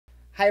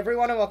Hi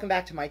everyone and welcome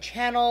back to my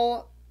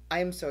channel. I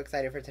am so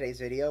excited for today's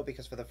video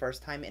because for the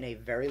first time in a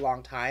very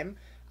long time,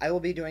 I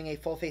will be doing a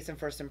full face and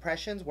first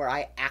impressions where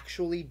I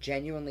actually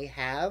genuinely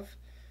have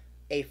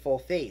a full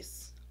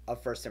face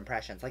of first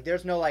impressions. Like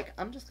there's no like,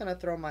 I'm just gonna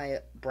throw my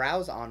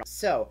brows on.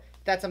 So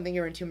if that's something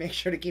you're into, make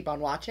sure to keep on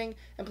watching.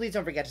 And please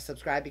don't forget to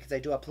subscribe because I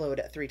do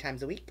upload 3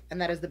 times a week. And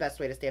that is the best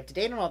way to stay up to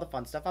date on all the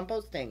fun stuff I'm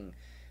posting.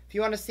 If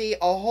you want to see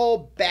a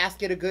whole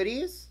basket of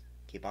goodies,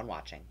 keep on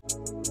watching.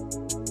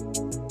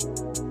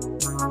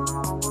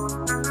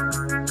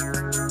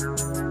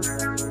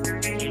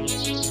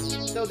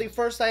 So the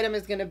first item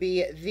is going to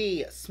be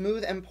the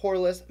Smooth and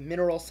Poreless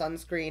Mineral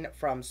Sunscreen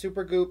from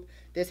Supergoop.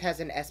 This has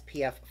an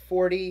SPF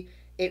 40.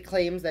 It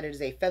claims that it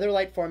is a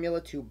featherlight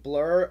formula to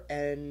blur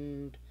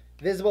and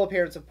visible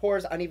appearance of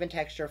pores, uneven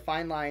texture,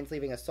 fine lines,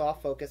 leaving a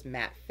soft focus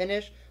matte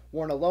finish,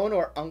 worn alone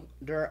or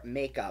under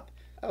makeup.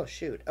 Oh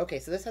shoot. Okay,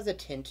 so this has a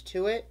tint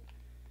to it.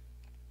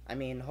 I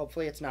mean,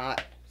 hopefully it's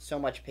not so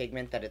much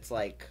pigment that it's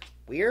like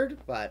weird,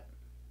 but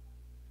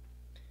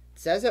it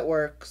says it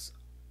works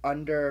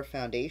under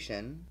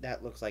foundation.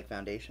 That looks like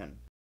foundation.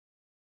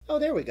 Oh,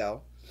 there we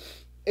go.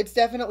 It's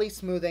definitely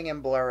smoothing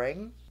and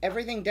blurring.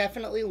 Everything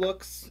definitely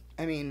looks,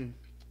 I mean,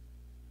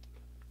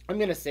 I'm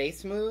gonna say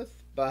smooth,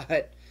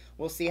 but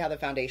we'll see how the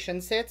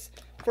foundation sits.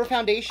 For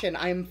foundation,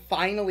 I'm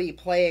finally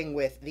playing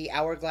with the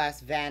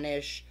Hourglass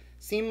Vanish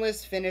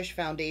Seamless Finish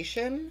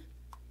Foundation.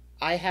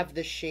 I have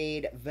the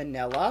shade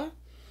Vanilla,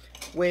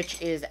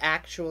 which is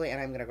actually,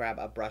 and I'm gonna grab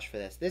a brush for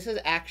this. This is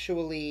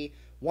actually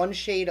 1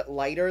 shade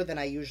lighter than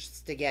I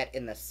used to get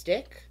in the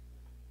stick,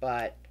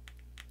 but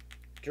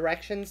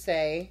directions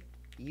say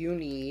you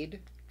need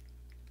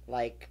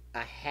like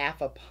a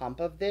half a pump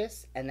of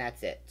this, and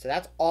that's it. So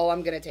that's all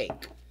I'm gonna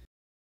take.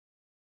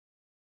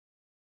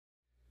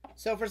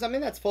 So for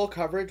something that's full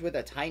coverage with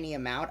a tiny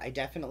amount, I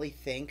definitely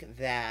think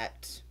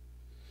that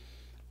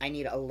I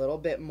need a little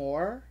bit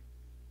more.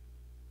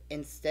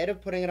 Instead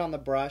of putting it on the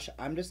brush,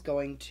 I'm just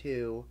going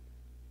to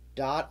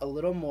dot a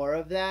little more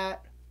of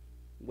that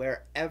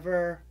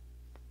wherever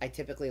I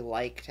typically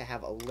like to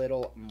have a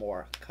little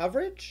more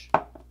coverage.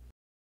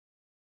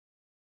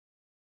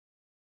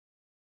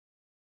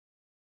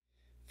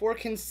 For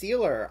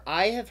concealer,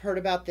 I have heard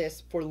about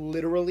this for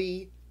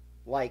literally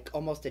like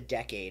almost a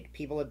decade.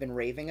 People have been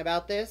raving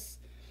about this.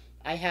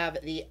 I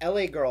have the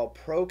LA Girl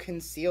Pro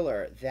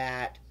Concealer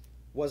that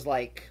was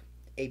like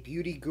a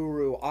beauty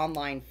guru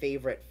online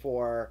favorite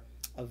for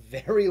a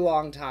very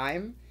long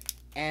time,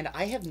 and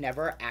I have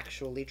never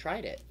actually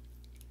tried it.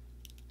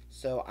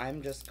 So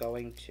I'm just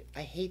going to,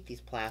 I hate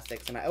these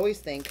plastics, and I always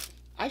think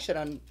I should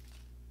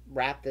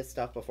unwrap this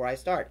stuff before I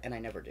start, and I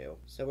never do.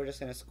 So we're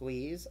just going to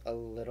squeeze a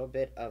little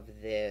bit of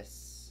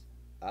this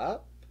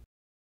up.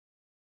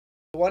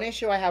 One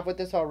issue I have with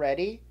this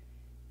already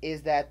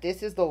is that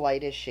this is the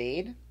lightest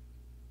shade.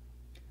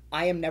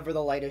 I am never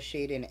the lightest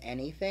shade in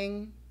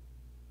anything.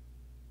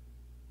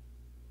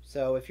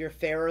 So if you're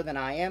fairer than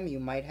I am, you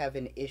might have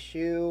an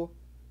issue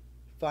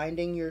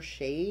finding your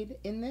shade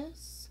in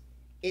this.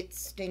 It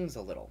stings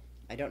a little.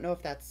 I don't know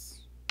if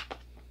that's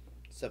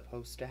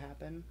supposed to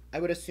happen.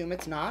 I would assume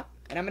it's not.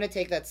 And I'm going to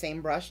take that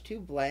same brush to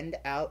blend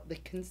out the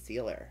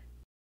concealer.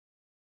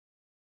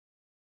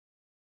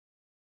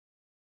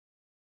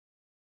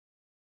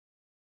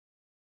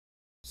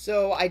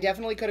 So I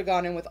definitely could have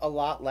gone in with a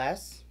lot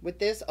less. With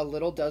this, a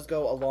little does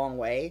go a long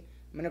way.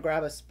 I'm going to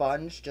grab a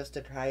sponge just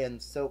to try and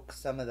soak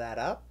some of that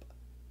up.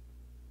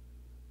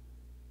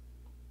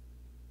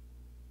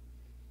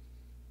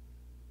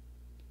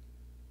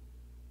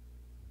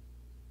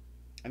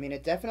 I mean,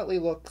 it definitely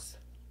looks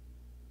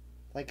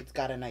like it's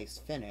got a nice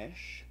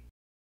finish.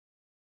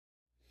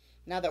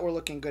 Now that we're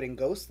looking good and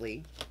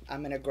ghostly,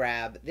 I'm going to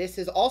grab, this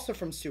is also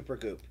from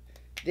Supergoop.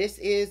 This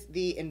is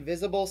the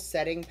Invisible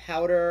Setting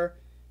Powder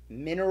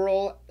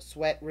Mineral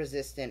Sweat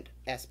Resistant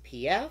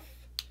SPF.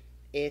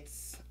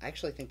 It's, I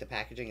actually think the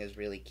packaging is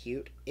really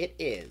cute. It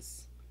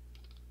is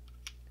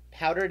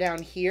powder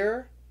down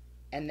here,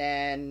 and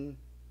then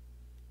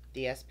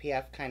the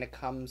SPF kind of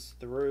comes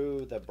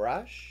through the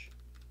brush.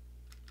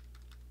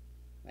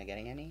 Am I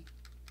getting any?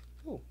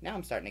 Ooh, now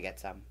I'm starting to get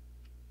some.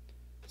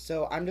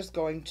 So I'm just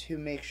going to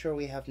make sure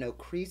we have no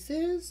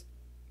creases.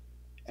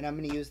 And I'm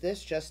going to use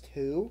this just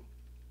to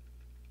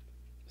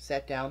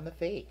set down the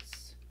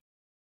face.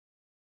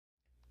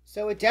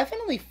 So it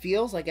definitely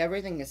feels like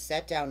everything is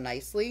set down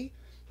nicely.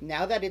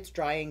 Now that it's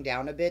drying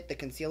down a bit, the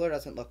concealer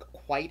doesn't look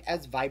quite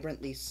as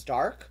vibrantly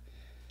stark.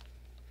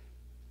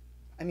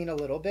 I mean, a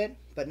little bit,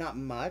 but not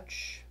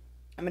much.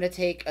 I'm going to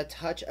take a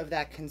touch of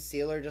that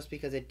concealer just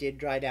because it did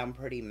dry down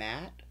pretty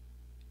matte.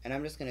 And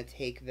I'm just going to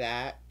take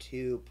that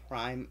to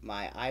prime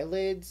my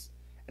eyelids.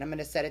 And I'm going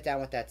to set it down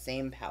with that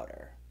same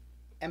powder.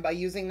 And by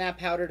using that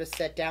powder to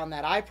set down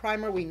that eye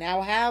primer, we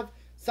now have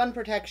sun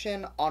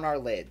protection on our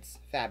lids.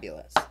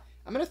 Fabulous.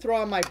 I'm going to throw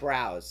on my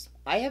brows.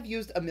 I have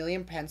used a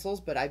million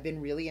pencils, but I've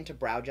been really into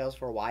brow gels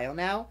for a while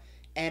now.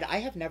 And I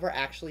have never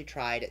actually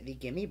tried the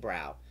Gimme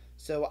Brow.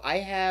 So I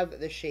have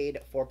the shade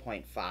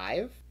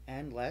 4.5.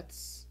 And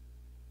let's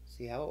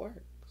see how it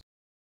works.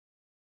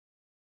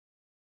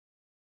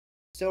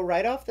 So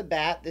right off the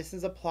bat, this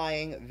is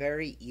applying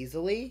very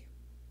easily.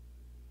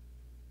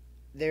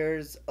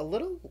 There's a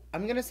little,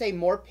 I'm going to say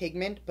more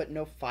pigment, but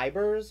no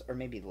fibers, or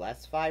maybe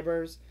less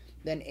fibers,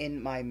 than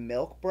in my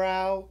milk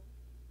brow,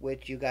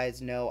 which you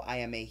guys know I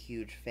am a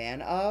huge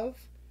fan of.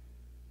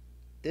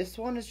 This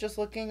one is just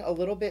looking a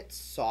little bit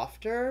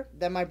softer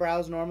than my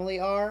brows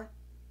normally are,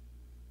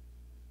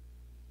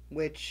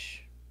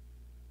 which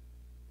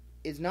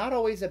is not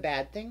always a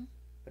bad thing,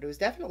 but it was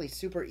definitely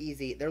super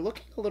easy. They're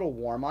looking a little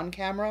warm on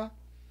camera.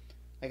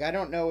 Like, I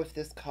don't know if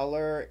this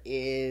color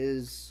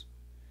is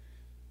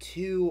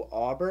too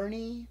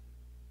auburny.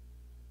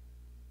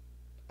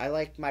 I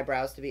like my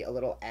brows to be a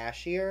little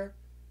ashier,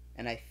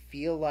 and I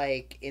feel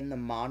like in the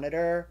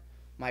monitor,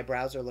 my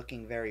brows are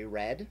looking very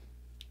red.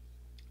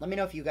 Let me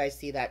know if you guys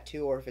see that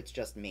too, or if it's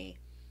just me,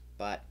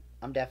 but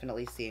I'm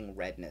definitely seeing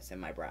redness in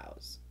my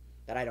brows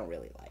that I don't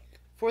really like.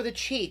 For the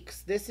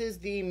cheeks, this is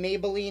the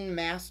Maybelline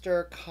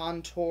Master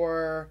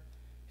Contour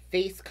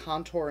Face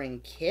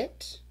Contouring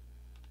Kit.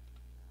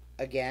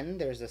 Again,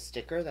 there's a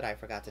sticker that I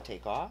forgot to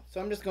take off. So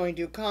I'm just going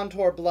to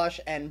contour, blush,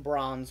 and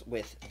bronze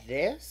with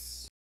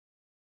this.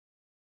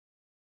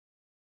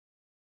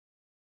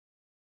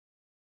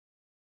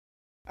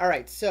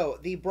 Alright, so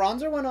the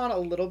bronzer went on a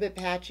little bit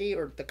patchy,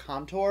 or the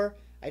contour.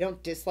 I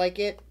don't dislike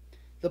it.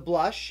 The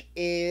blush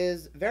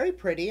is very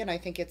pretty, and I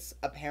think it's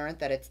apparent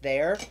that it's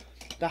there.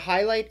 The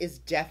highlight is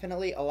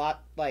definitely a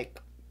lot,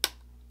 like,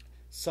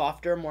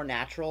 softer, more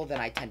natural than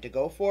I tend to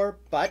go for.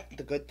 But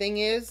the good thing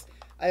is,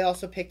 I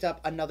also picked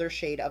up another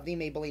shade of the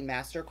Maybelline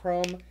Master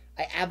Chrome.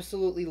 I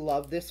absolutely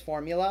love this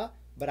formula,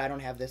 but I don't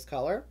have this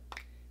color.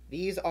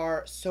 These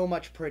are so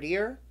much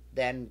prettier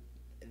than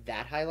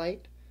that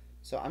highlight.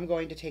 So I'm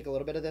going to take a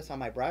little bit of this on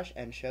my brush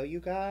and show you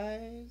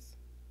guys.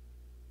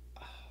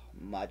 Oh,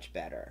 much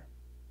better.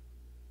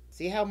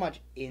 See how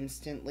much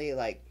instantly,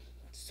 like,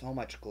 so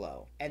much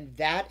glow. And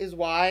that is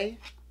why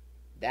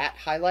that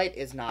highlight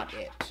is not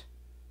it.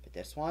 But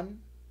this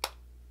one,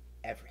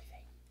 everything.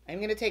 I'm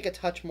going to take a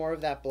touch more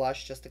of that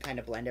blush just to kind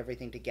of blend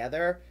everything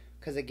together.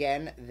 Because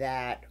again,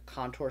 that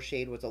contour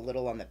shade was a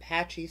little on the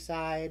patchy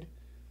side.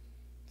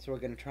 So we're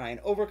going to try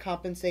and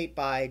overcompensate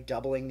by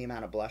doubling the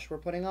amount of blush we're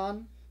putting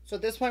on. So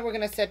at this point, we're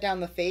going to set down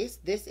the face.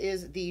 This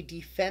is the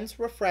Defense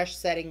Refresh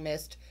Setting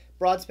Mist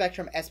Broad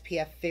Spectrum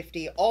SPF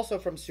 50, also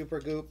from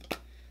Supergoop.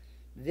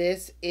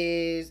 This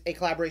is a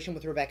collaboration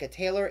with Rebecca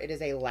Taylor. It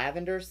is a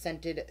lavender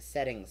scented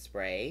setting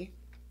spray.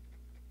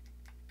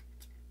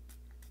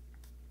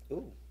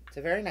 Ooh, it's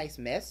a very nice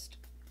mist.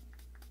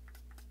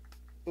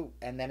 Ooh,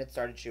 and then it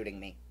started shooting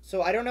me.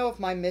 So I don't know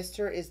if my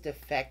mister is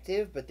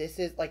defective, but this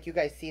is, like, you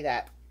guys see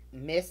that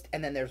mist,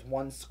 and then there's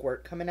one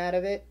squirt coming out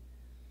of it.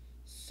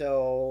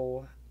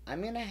 So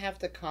I'm going to have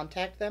to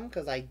contact them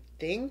because I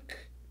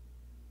think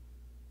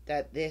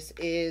that this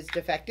is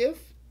defective.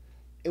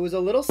 It was a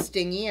little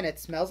stingy, and it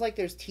smells like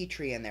there's tea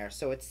tree in there,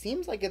 so it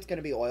seems like it's going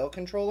to be oil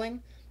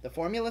controlling. The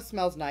formula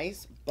smells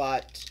nice,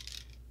 but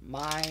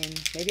mine,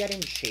 maybe I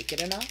didn't shake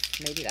it enough.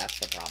 Maybe that's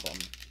the problem.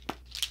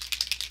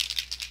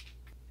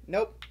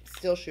 Nope,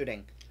 still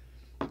shooting.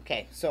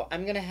 Okay, so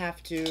I'm going to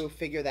have to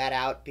figure that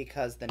out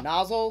because the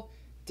nozzle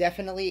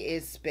definitely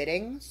is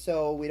spitting,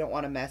 so we don't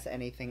want to mess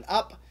anything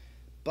up,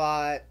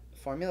 but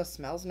formula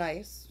smells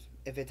nice.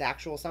 If it's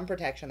actual sun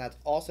protection, that's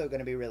also going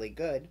to be really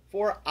good.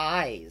 For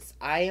eyes,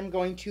 I am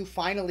going to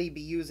finally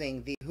be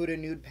using the Huda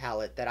Nude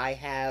palette that I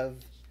have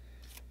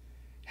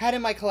had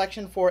in my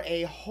collection for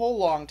a whole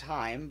long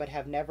time, but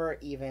have never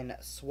even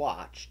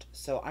swatched.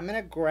 So I'm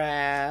going to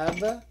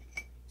grab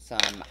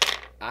some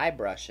eye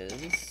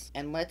brushes,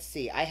 and let's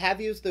see. I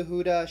have used the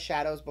Huda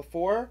shadows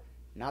before,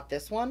 not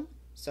this one.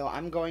 So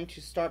I'm going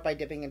to start by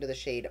dipping into the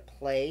shade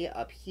Play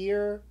up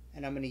here,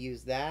 and I'm going to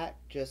use that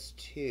just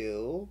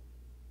to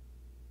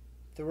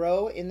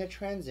throw in the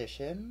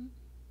transition.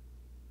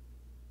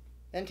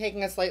 Then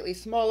taking a slightly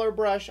smaller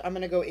brush, I'm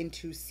going to go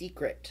into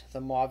Secret, the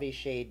mauve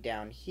shade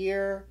down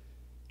here,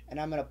 and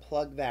I'm going to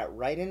plug that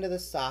right into the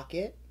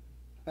socket.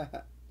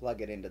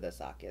 Plug it into the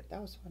socket.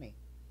 That was funny.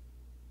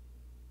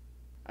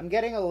 I'm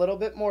getting a little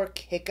bit more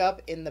kick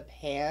up in the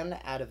pan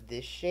out of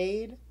this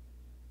shade,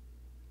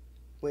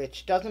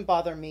 which doesn't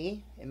bother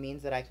me. It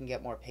means that I can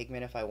get more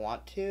pigment if I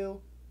want to.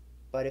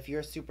 But if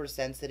you're super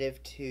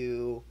sensitive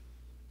to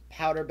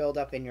powder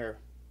buildup in your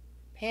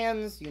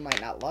pans, you might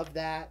not love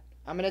that.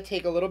 I'm going to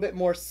take a little bit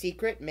more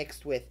Secret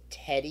mixed with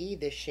Teddy,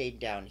 this shade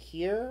down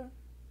here.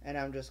 And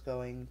I'm just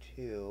going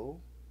to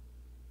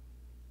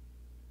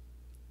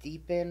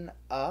deepen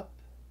up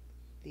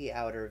the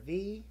outer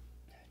V.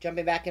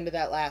 Jumping back into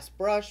that last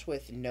brush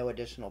with no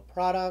additional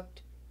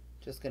product.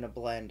 Just going to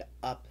blend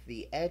up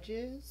the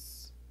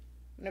edges.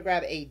 I'm going to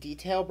grab a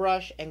detail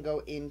brush and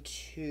go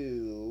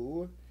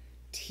into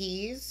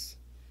Tease.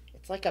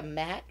 It's like a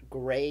matte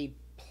gray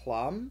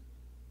plum.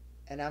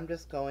 And I'm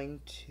just going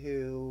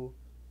to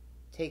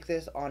take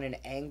this on an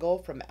angle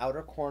from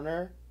outer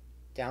corner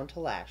down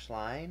to lash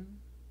line.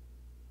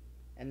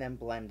 And then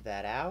blend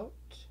that out.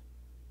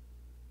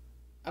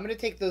 I'm going to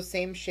take those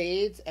same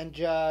shades and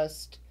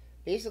just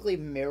basically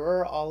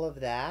mirror all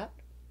of that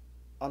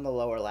on the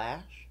lower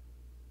lash.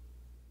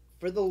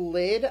 For the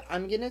lid,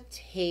 I'm gonna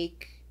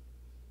take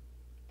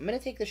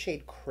the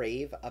shade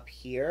Crave up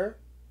here,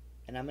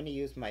 and I'm gonna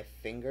use my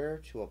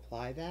finger to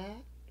apply that.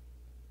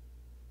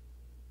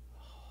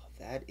 Oh,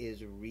 that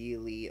is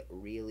really,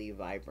 really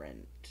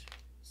vibrant.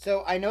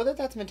 So I know that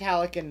that's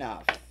metallic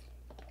enough,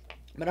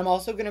 but I'm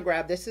also gonna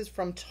grab, this is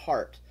from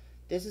Tarte.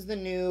 This is the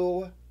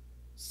new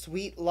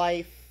Sweet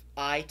Life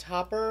Eye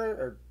Topper,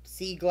 or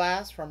Sea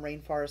Glass from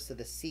Rainforest of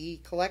the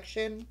Sea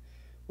collection,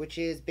 which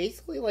is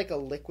basically like a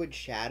liquid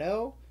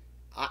shadow.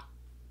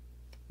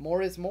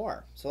 More is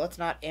more. So let's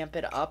not amp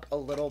it up a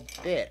little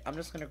bit. I'm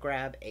just going to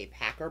grab a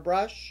packer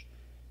brush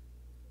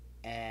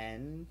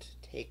and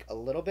take a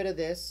little bit of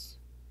this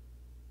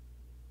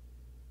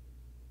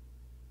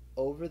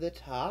over the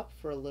top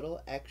for a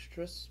little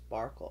extra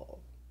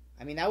sparkle.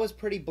 I mean, that was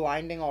pretty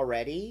blinding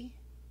already.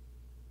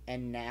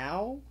 And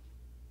now,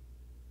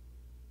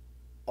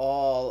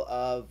 all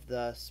of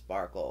the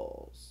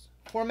sparkles.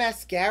 For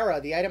mascara,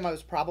 the item I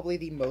was probably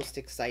the most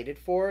excited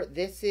for,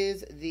 this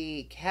is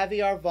the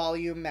Caviar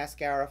Volume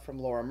Mascara from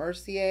Laura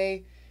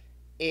Mercier.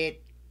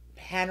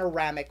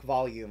 Panoramic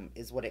volume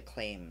is what it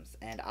claims,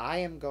 and I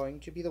am going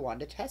to be the one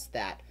to test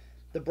that.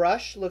 The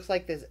brush looks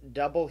like this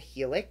double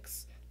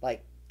helix,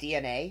 like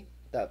DNA,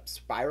 the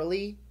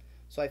spirally,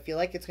 so I feel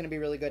like it's going to be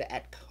really good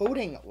at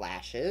coating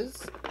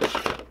lashes.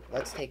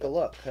 Let's take a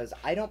look, because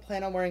I don't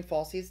plan on wearing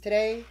falsies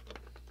today,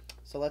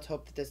 so let's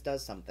hope that this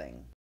does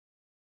something.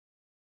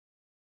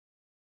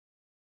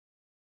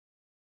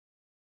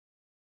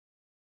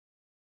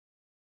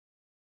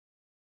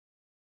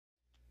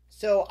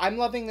 So I'm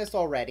loving this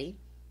already.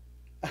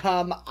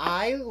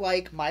 I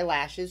like my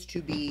lashes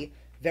to be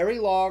very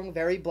long,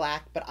 very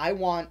black, but I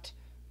want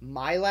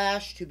my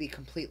lash to be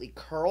completely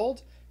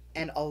curled.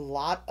 And a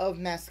lot of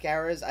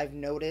mascaras I've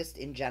noticed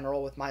in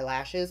general with my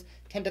lashes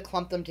tend to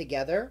clump them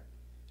together.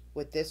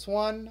 With this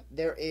one,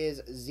 there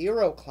is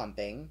zero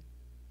clumping.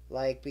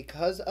 Like,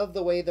 because of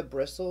the way the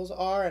bristles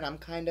are, and I'm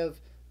kind of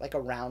like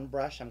a round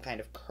brush, I'm kind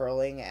of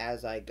curling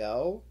as I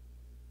go.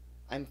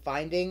 I'm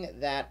finding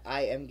that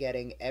I am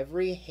getting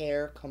every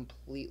hair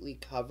completely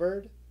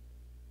covered,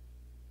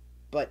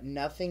 but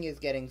nothing is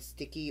getting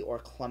sticky or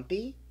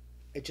clumpy.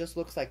 It just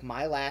looks like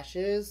my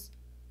lashes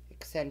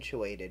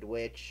accentuated,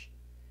 which,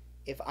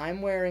 if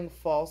I'm wearing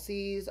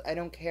falsies, I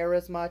don't care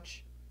as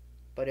much,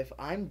 but if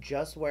I'm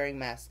just wearing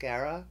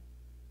mascara,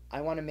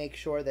 I want to make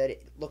sure that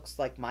it looks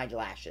like my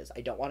lashes.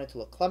 I don't want it to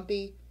look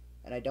clumpy,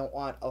 and I don't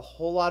want a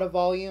whole lot of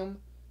volume.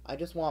 I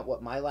just want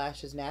what my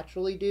lashes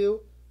naturally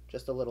do,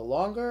 just a little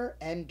longer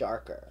and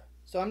darker.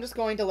 So I'm just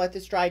going to let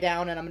this dry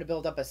down, and I'm going to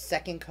build up a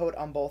second coat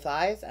on both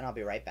eyes, and I'll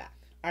be right back.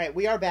 All right,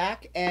 we are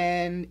back,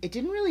 and it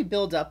didn't really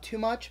build up too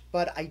much,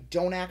 but I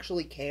don't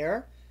actually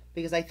care,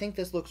 because I think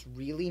this looks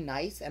really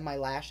nice, and my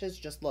lashes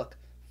just look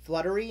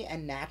fluttery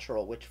and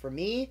natural, which for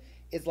me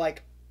is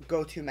like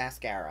go-to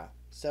mascara.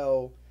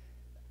 So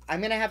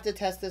I'm going to have to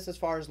test this as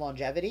far as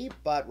longevity,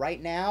 but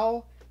right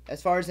now,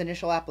 as far as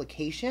initial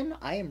application,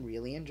 I am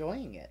really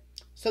enjoying it.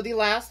 So the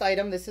last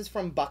item, this is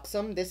from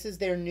Buxom. This is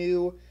their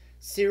new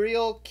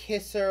Serial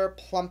Kisser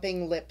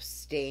Plumping Lip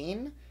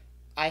Stain.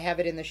 I have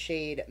it in the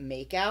shade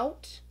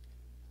Makeout.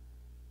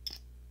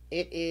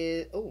 It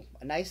is,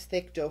 a nice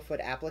thick doe foot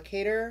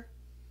applicator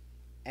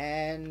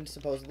and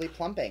supposedly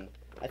plumping.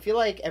 I feel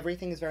like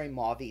everything is very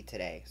mauve-y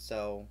today,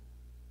 so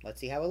let's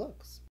see how it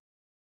looks.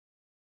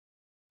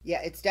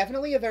 Yeah, it's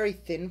definitely a very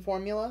thin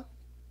formula.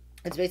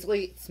 It's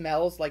basically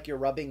smells like you're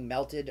rubbing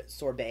melted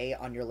sorbet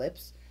on your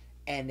lips,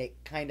 and it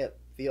kind of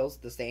feels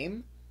the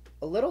same.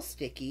 A little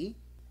sticky,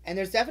 and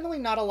there's definitely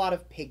not a lot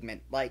of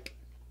pigment. Like,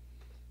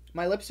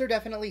 my lips are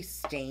definitely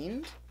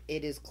stained.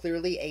 It is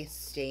clearly a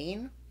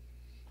stain,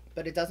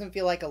 but it doesn't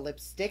feel like a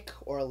lipstick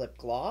or a lip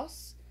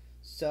gloss.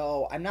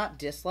 So I'm not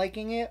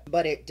disliking it,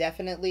 but it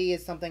definitely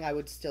is something I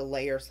would still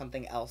layer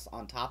something else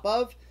on top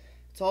of.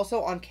 It's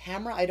also on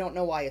camera, I don't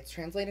know why, it's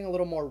translating a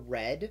little more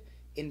red.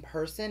 In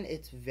person,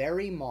 it's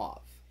very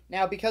mauve.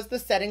 Now, because the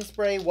setting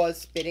spray was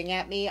spitting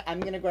at me, I'm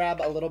going to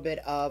grab a little bit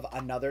of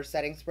another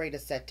setting spray to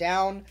set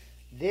down.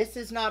 This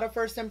is not a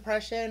first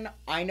impression.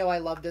 I know I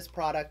love this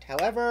product.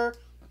 However,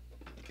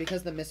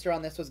 because the mister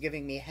on this was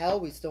giving me hell,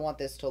 we still want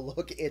this to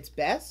look its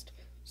best.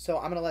 So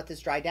I'm going to let this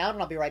dry down,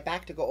 and I'll be right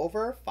back to go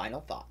over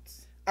final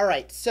thoughts. All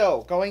right,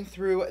 so going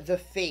through the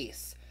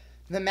face.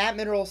 The Matte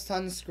Mineral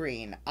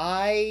Sunscreen.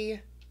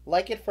 I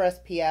like it for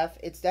SPF.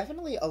 It's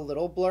definitely a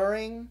little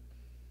blurring.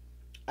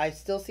 I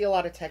still see a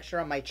lot of texture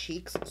on my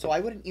cheeks, so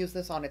I wouldn't use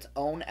this on its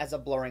own as a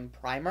blurring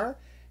primer.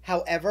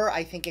 However,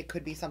 I think it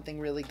could be something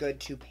really good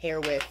to pair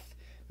with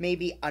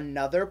maybe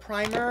another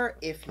primer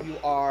if you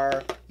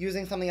are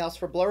using something else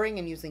for blurring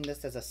and using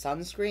this as a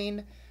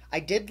sunscreen. I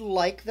did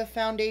like the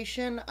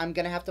foundation. I'm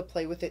going to have to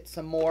play with it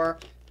some more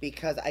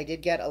because I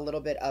did get a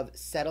little bit of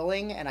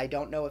settling, and I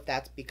don't know if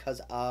that's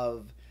because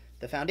of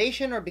the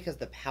foundation or because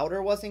the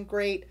powder wasn't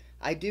great.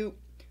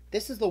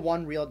 This is the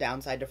one real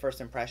downside to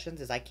first impressions,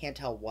 is I can't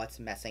tell what's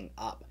messing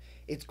up.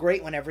 It's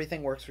great when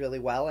everything works really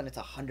well and it's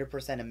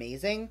 100%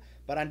 amazing,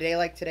 but on a day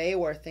like today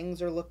where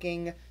things are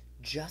looking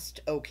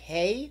just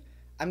okay,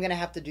 I'm going to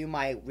have to do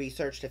my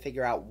research to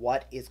figure out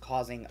what is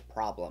causing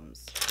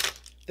problems.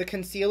 The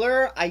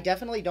concealer, I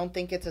definitely don't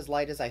think it's as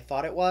light as I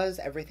thought it was.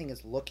 Everything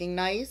is looking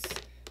nice.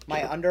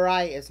 My under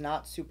eye is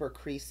not super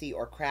creasy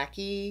or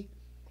cracky.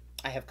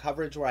 I have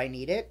coverage where I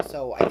need it,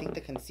 so I think the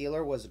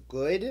concealer was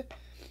good.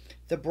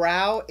 The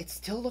brow, it's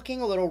still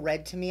looking a little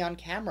red to me on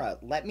camera.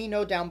 Let me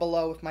know down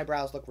below if my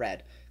brows look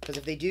red, because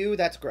if they do,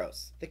 that's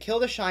gross. The Kill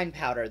the Shine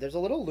powder, there's a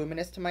little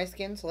luminous to my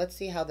skin, so let's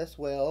see how this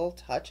will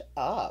touch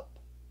up.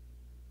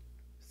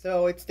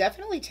 So it's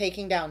definitely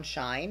taking down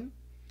shine.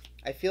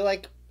 I feel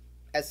like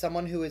as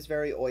someone who is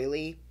very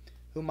oily,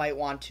 who might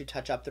want to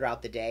touch up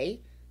throughout the day,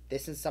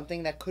 this is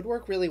something that could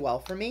work really well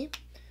for me.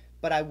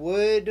 But I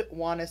would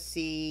want to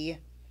see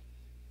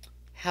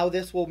how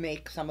this will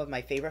make some of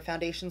my favorite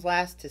foundations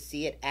last, to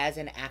see it as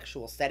an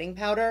actual setting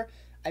powder.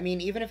 I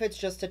mean, even if it's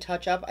just to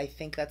touch up, I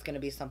think that's going to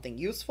be something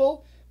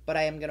useful, but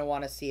I am going to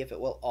want to see if it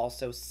will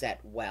also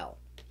set well.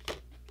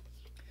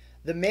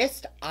 The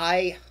mist,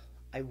 I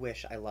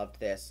wish I loved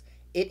this.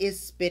 It is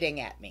spitting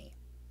at me.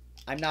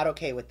 I'm not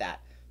okay with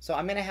that. So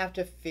I'm going to have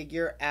to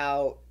figure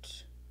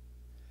out...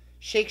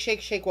 Shake, shake,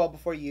 shake well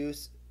before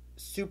use.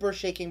 Super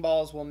shaking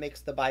balls will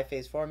mix the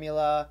biphase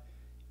formula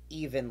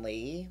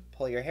evenly.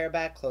 Pull your hair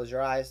back, close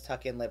your eyes,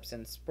 tuck in lips,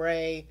 and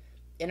spray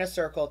in a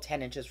circle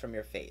 10 inches from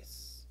your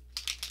face.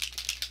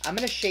 I'm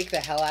going to shake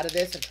the hell out of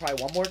this and try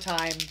one more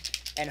time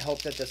and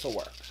hope that this will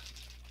work.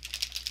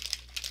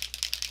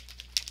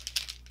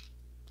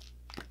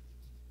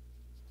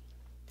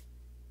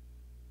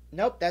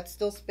 Nope, that's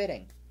still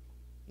spitting.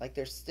 Like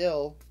there's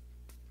still...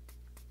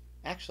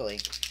 Actually,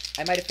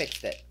 I might have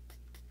fixed it.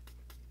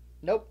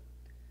 Nope.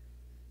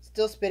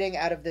 Still spitting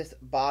out of this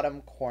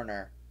bottom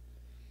corner.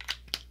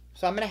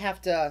 So I'm going to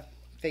have to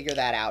figure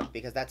that out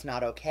because that's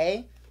not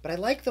okay. But I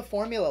like the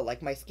formula.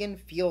 Like my skin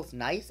feels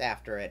nice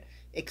after it,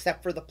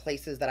 except for the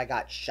places that I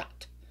got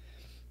shot.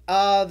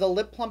 The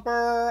lip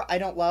plumper I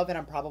don't love and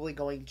I'm probably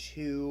going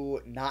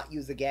to not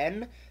use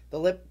again. The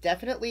lip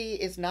definitely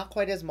is not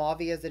quite as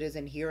mauvey as it is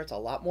in here. It's a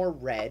lot more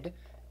red.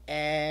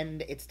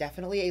 And it's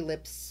definitely a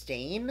lip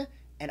stain.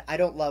 And I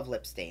don't love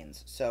lip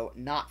stains. So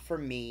not for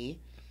me.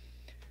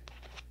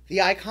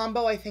 The eye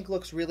combo I think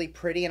looks really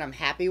pretty and I'm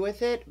happy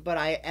with it. But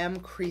I am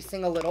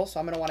creasing a little. So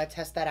I'm going to want to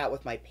test that out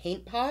with my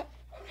paint pot.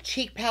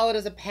 Cheek palette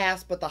is a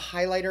pass, but the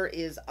highlighter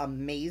is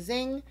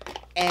amazing.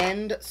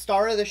 And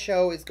star of the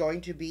show is going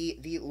to be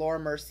the Laura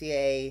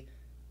Mercier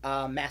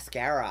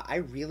mascara. I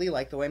really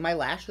like the way my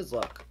lashes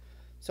look.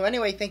 So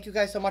anyway, thank you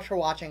guys so much for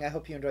watching. I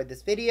hope you enjoyed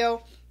this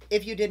video.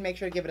 If you did, make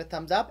sure to give it a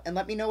thumbs up and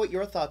let me know what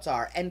your thoughts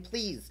are. And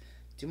please,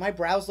 do my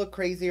brows look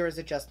crazy or is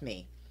it just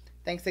me?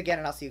 Thanks again,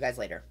 and I'll see you guys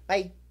later.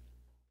 Bye.